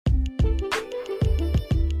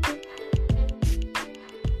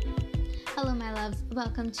loves.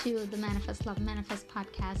 Welcome to the Manifest Love Manifest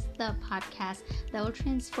podcast, the podcast that will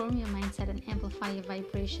transform your mindset and amplify your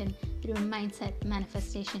vibration through mindset,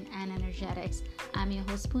 manifestation, and energetics. I'm your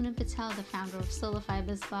host, Poonam Patel, the founder of Soulify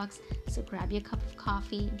BizBox. So grab your cup of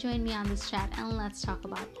coffee, join me on this chat, and let's talk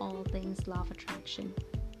about all things law of attraction.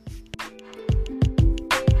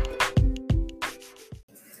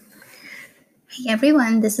 Hey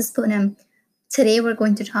everyone, this is Poonam. Today we're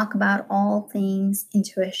going to talk about all things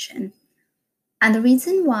intuition. And the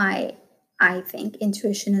reason why I think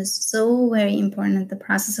intuition is so very important in the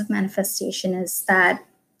process of manifestation is that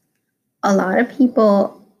a lot of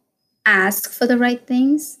people ask for the right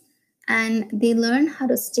things and they learn how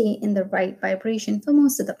to stay in the right vibration for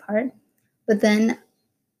most of the part, but then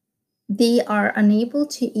they are unable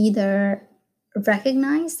to either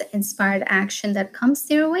recognize the inspired action that comes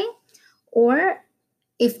their way, or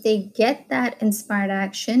if they get that inspired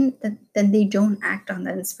action, then they don't act on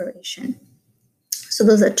the inspiration. So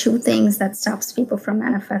those are two things that stops people from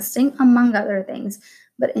manifesting, among other things.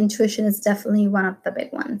 But intuition is definitely one of the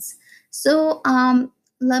big ones. So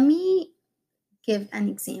let me give an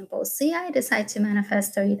example. Say I decide to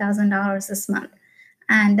manifest $30,000 this month.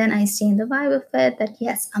 And then I stay in the vibe of it that,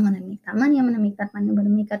 yes, I'm going to make that money. I'm going to make that money. I'm going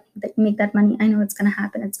to make that money. I know it's going to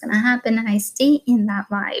happen. It's going to happen. And I stay in that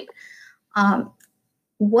vibe.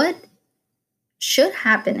 What should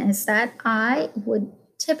happen is that I would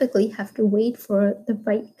typically have to wait for the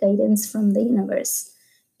right guidance from the universe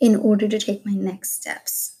in order to take my next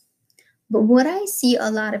steps. But what I see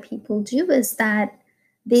a lot of people do is that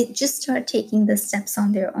they just start taking the steps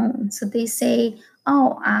on their own. So they say,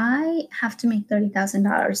 oh, I have to make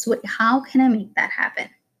 $30,000. Wait, how can I make that happen?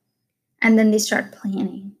 And then they start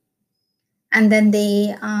planning. And then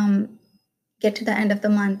they get to the end of the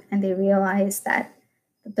month and they realize that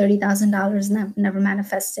the $30,000 never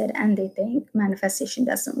manifested, and they think manifestation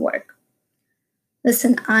doesn't work.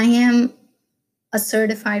 Listen, I am a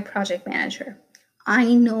certified project manager.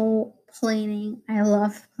 I know planning. I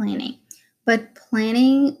love planning. But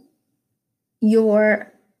planning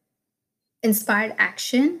your inspired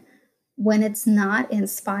action when it's not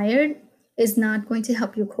inspired is not going to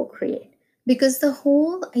help you co-create. Because the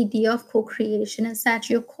whole idea of co-creation is that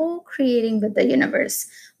you're co-creating with the universe.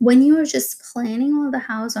 When you're just planning all the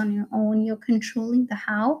hows on your own, you're controlling the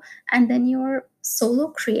how, and then you're solo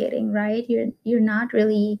creating, right? You're not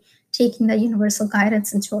really taking the universal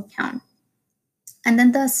guidance into account. And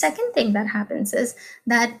then the second thing that happens is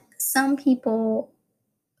that some people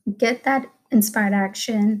get that inspired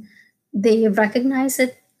action, they recognize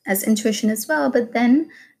it as intuition as well, but then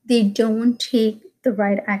they don't take the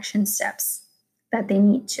right action steps that they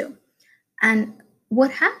need to. And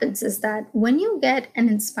what happens is that when you get an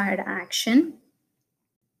inspired action,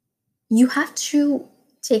 you have to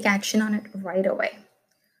take action on it right away.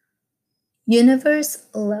 Universe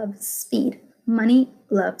loves speed. Money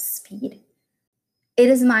loves speed. It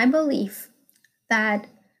is my belief that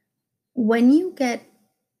when you get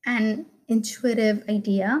an intuitive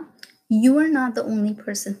idea, you are not the only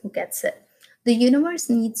person who gets it. The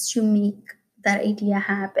universe needs to make that idea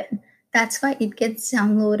happen. That's why it gets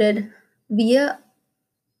downloaded via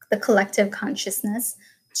the collective consciousness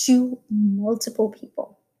to multiple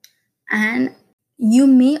people. And you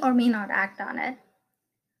may or may not act on it,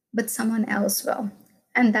 but someone else will.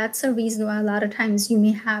 And that's the reason why a lot of times you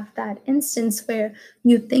may have that instance where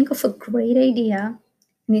you think of a great idea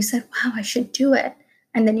and you said, wow, I should do it.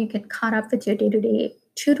 And then you get caught up with your day-to-day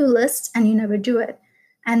to-do list and you never do it.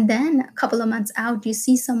 And then a couple of months out, you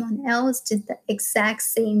see someone else did the exact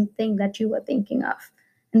same thing that you were thinking of.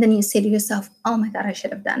 And then you say to yourself, oh my God, I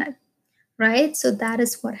should have done it, right? So that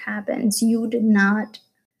is what happens. You did not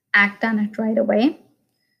act on it right away.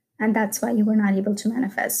 And that's why you were not able to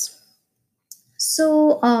manifest.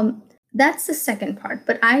 So that's the second part.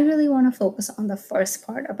 But I really want to focus on the first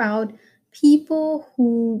part about people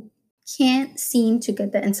who can't seem to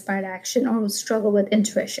get the inspired action or who struggle with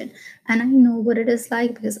intuition. And I know what it is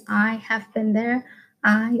like because I have been there.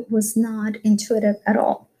 I was not intuitive at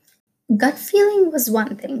all. Gut feeling was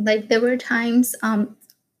one thing. Like there were times I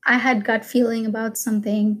had gut feeling about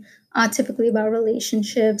something, typically about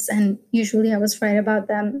relationships, and usually I was right about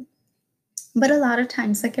them. But a lot of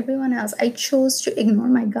times, like everyone else, I chose to ignore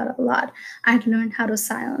my gut a lot. I'd learned how to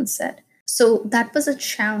silence it. So that was a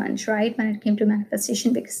challenge, right, when it came to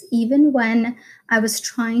manifestation, because even when I was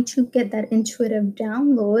trying to get that intuitive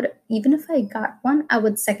download, even if I got one, I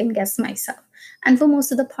would second guess myself. And for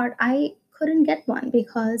most of the part, I couldn't get one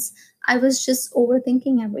because I was just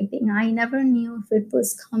overthinking everything. I never knew if it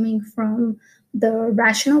was coming from the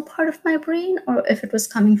rational part of my brain or if it was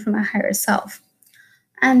coming from a higher self.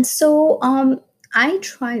 And so I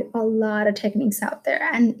tried a lot of techniques out there,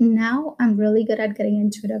 and now I'm really good at getting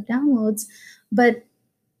intuitive downloads. But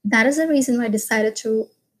that is the reason why I decided to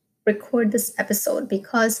record this episode,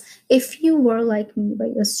 because if you were like me,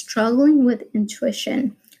 but you're struggling with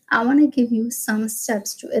intuition, I want to give you some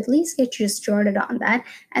steps to at least get you started on that,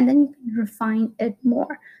 and then you can refine it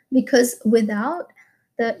more. Because without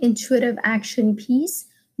the intuitive action piece,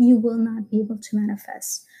 you will not be able to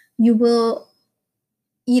manifest. You will,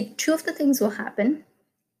 two of the things will happen.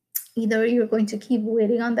 Either you're going to keep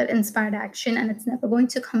waiting on that inspired action and it's never going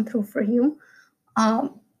to come through for you,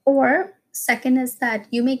 or second is that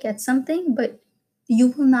you may get something, but you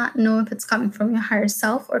will not know if it's coming from your higher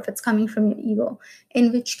self or if it's coming from your ego,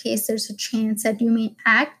 in which case there's a chance that you may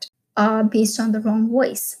act based on the wrong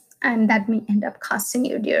voice, and that may end up costing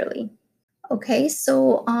you dearly. Okay,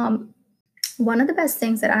 so one of the best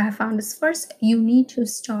things that I have found is, first, you need to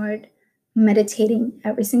start meditating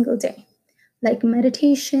every single day. Like,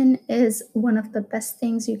 meditation is one of the best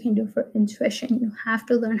things you can do for intuition. You have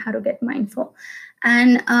to learn how to get mindful.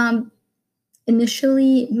 And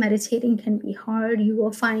initially, meditating can be hard. You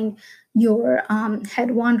will find your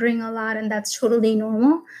head wandering a lot, and that's totally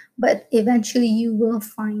normal. But eventually, you will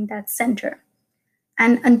find that center.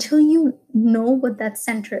 And until you know what that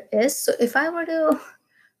center is, so if I were to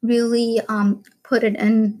really put it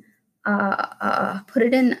in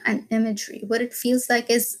an imagery, what it feels like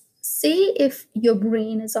is, say if your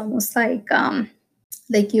brain is almost like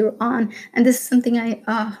you're on, and this is something I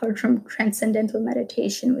heard from transcendental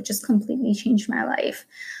meditation, which has completely changed my life.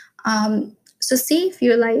 So say if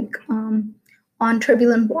you're on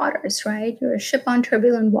turbulent waters, right? You're a ship on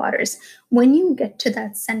turbulent waters. When you get to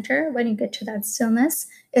that center, when you get to that stillness,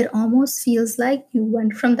 it almost feels like you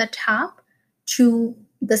went from the top to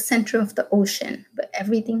the center of the ocean, but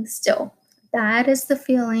everything's still. That is the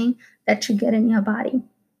feeling that you get in your body.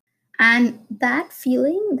 And that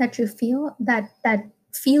feeling that you feel, that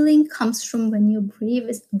feeling comes from when your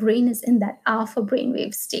brain is in that alpha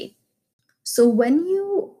brainwave state. So when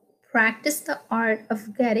you practice the art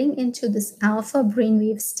of getting into this alpha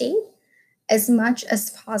brainwave state as much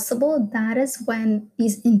as possible, that is when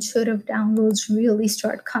these intuitive downloads really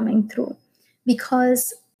start coming through.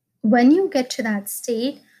 Because when you get to that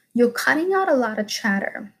state, you're cutting out a lot of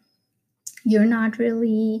chatter. You're not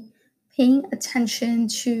really paying attention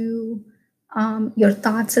to your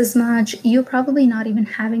thoughts as much. You're probably not even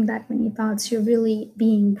having that many thoughts. You're really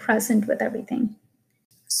being present with everything.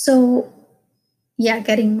 So, yeah,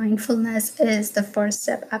 getting mindfulness is the first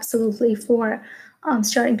step, absolutely, for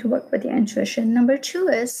starting to work with your intuition. Number two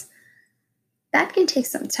is, that can take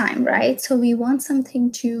some time, right? So we want something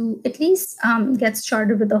to at least get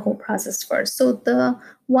started with the whole process first. So the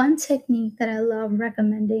one technique that I love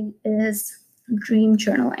recommending is dream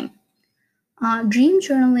journaling. Dream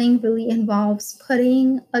journaling really involves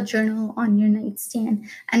putting a journal on your nightstand,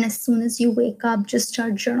 and as soon as you wake up, just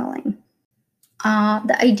start journaling.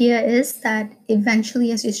 The idea is that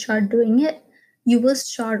eventually, as you start doing it, you will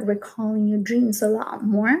start recalling your dreams a lot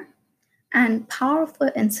more. And powerful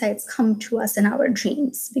insights come to us in our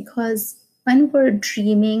dreams, because when we're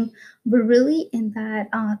dreaming, we're really in that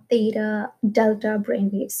theta delta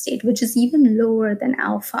brainwave state, which is even lower than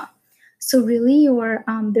alpha. So really,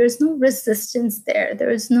 there's no resistance there.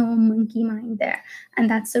 There is no monkey mind there, and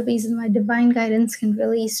that's the reason why divine guidance can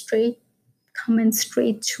really come in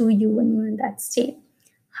straight to you when you're in that state.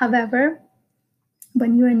 However,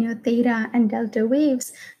 when you're in your theta and delta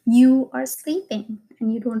waves, you are sleeping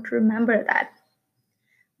and you don't remember that.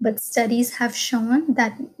 But studies have shown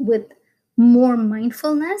that with more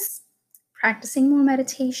mindfulness, practicing more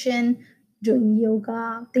meditation, doing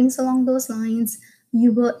yoga, things along those lines,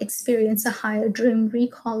 you will experience a higher dream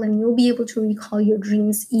recall, and you'll be able to recall your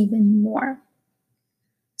dreams even more.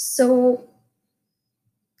 So,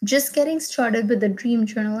 just getting started with the dream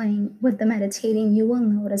journaling, with the meditating, you will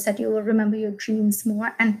notice that you will remember your dreams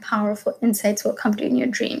more, and powerful insights will come to you in your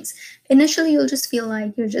dreams. Initially, you'll just feel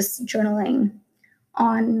like you're just journaling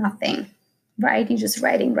on nothing, right? You're just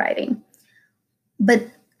writing. But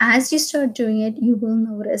as you start doing it, you will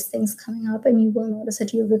notice things coming up, and you will notice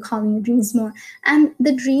that you're recalling your dreams more. And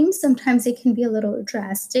the dreams, sometimes they can be a little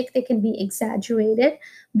drastic, they can be exaggerated,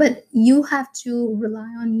 but you have to rely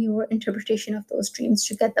on your interpretation of those dreams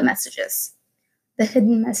to get the messages, the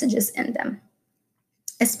hidden messages in them.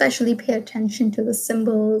 Especially pay attention to the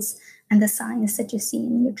symbols and the signs that you see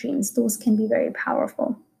in your dreams. Those can be very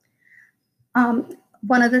powerful.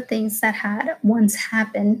 One of the things that had once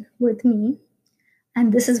happened with me,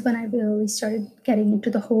 and this is when I really started getting into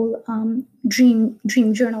the whole dream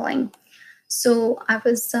journaling. So I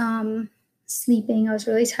was sleeping. I was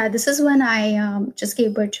really tired. This is when I just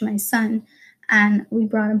gave birth to my son, and we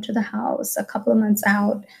brought him to the house a couple of months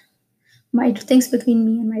out. Things between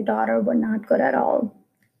me and my daughter were not good at all.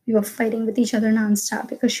 We were fighting with each other nonstop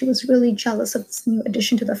because she was really jealous of this new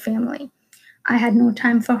addition to the family. I had no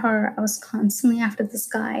time for her. I was constantly after this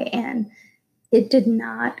guy, and it did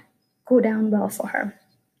not go down well for her.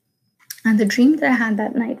 And the dream that I had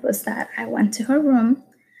that night was that I went to her room,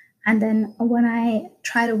 and then when I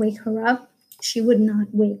tried to wake her up, she would not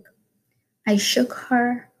wake. I shook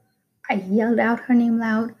her. I yelled out her name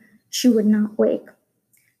loud. She would not wake.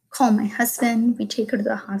 Call my husband. We take her to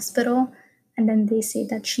the hospital, and then they say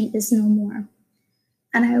that she is no more.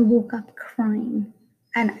 And I woke up crying.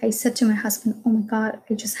 And I said to my husband, oh my God,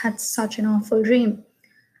 I just had such an awful dream.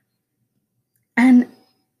 And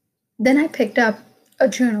then I picked up a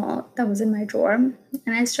journal that was in my drawer, and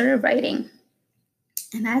I started writing.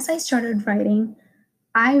 And as I started writing,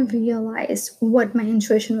 I realized what my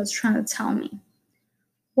intuition was trying to tell me.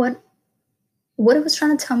 What it was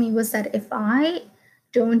trying to tell me was that if I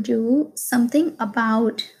don't do something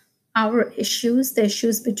about our issues, the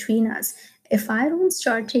issues between us, if I don't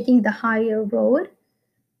start taking the higher road,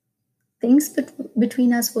 things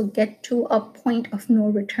between us will get to a point of no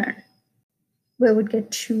return where it would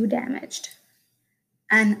get too damaged.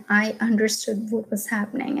 And I understood what was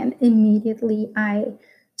happening, and immediately I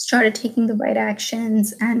started taking the right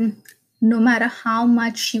actions. And no matter how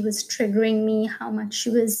much she was triggering me, how much she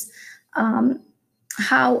was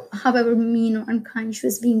however mean or unkind she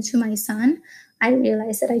was being to my son, I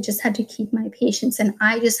realized that I just had to keep my patience, and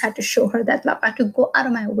I just had to show her that love. I had to go out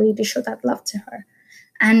of my way to show that love to her.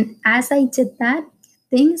 And as I did that,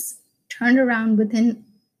 things turned around within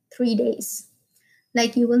 3 days.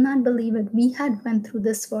 Like, you will not believe it. We had went through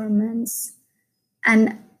this for months,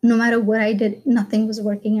 and no matter what I did, nothing was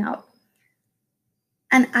working out.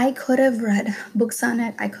 And I could have read books on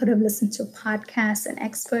it. I could have listened to podcasts and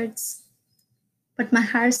experts, but my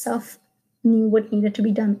higher self knew what needed to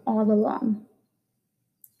be done all along.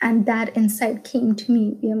 And that insight came to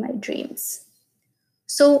me via my dreams.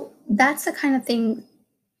 So that's the kind of thing,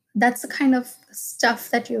 that's the kind of stuff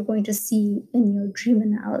that you're going to see in your dream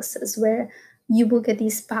analysis, where you will get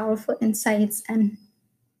these powerful insights. And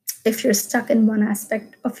if you're stuck in one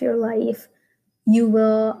aspect of your life, you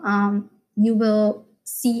will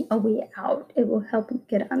see a way out. It will help you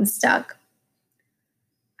get unstuck.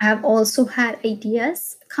 I have also had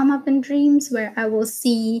ideas come up in dreams where I will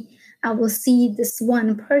see this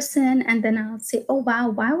one person, and then I'll say, oh wow,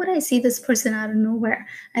 why would I see this person out of nowhere?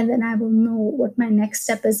 And then I will know what my next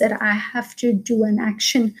step is, that I have to do an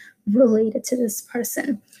action related to this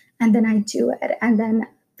person. And then I do it. And then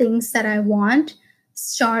things that I want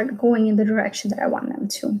start going in the direction that I want them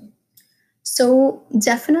to. So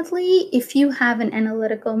definitely, if you have an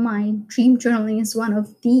analytical mind, dream journaling is one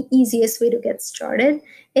of the easiest way to get started.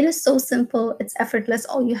 It is so simple. It's effortless.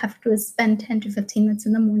 All you have to do is spend 10 to 15 minutes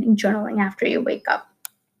in the morning journaling after you wake up.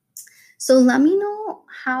 So let me know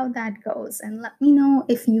how that goes, and let me know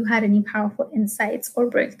if you had any powerful insights or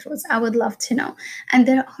breakthroughs. I would love to know. And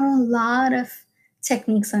there are a lot of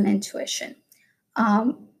techniques on intuition.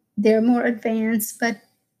 They're more advanced, but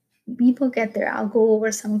we will get there. I'll go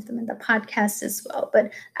over some of them in the podcast as well.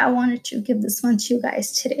 But I wanted to give this one to you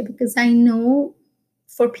guys today, because I know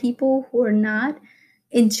for people who are not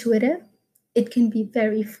intuitive, it can be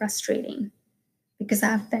very frustrating, because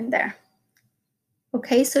I've been there.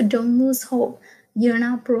 Okay, so don't lose hope. You're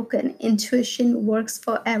not broken. Intuition works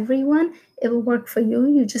for everyone. It will work for you.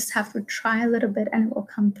 You just have to try a little bit and it will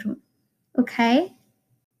come through. Okay?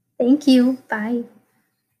 Thank you. Bye.